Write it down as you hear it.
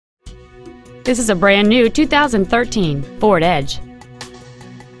This is a brand new 2013 Ford Edge.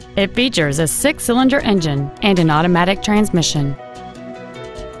 It features a 6-cylinder engine and an automatic transmission.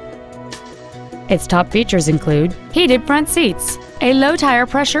 Its top features include heated front seats, a low tire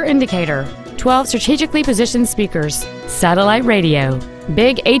pressure indicator, 12 strategically positioned speakers, satellite radio,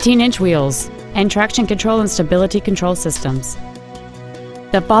 big 18-inch wheels, and traction control and stability control systems.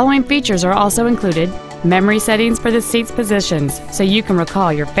 The following features are also included: memory settings for the seat's positions so you can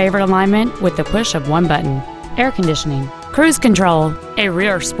recall your favorite alignment with the push of one button, air conditioning, cruise control, a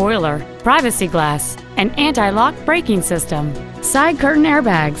rear spoiler, privacy glass, an anti-lock braking system, side curtain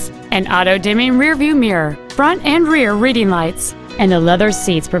airbags, an auto-dimming rear-view mirror, front and rear reading lights, and the leather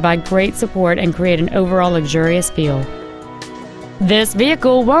seats provide great support and create an overall luxurious feel. This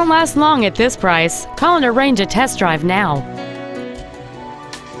vehicle won't last long at this price. Call and arrange a test drive now.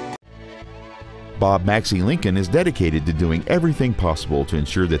 Bob Maxey Lincoln is dedicated to doing everything possible to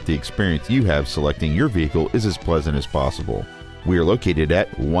ensure that the experience you have selecting your vehicle is as pleasant as possible. We are located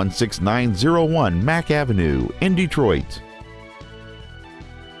at 16901 Mack Avenue in Detroit.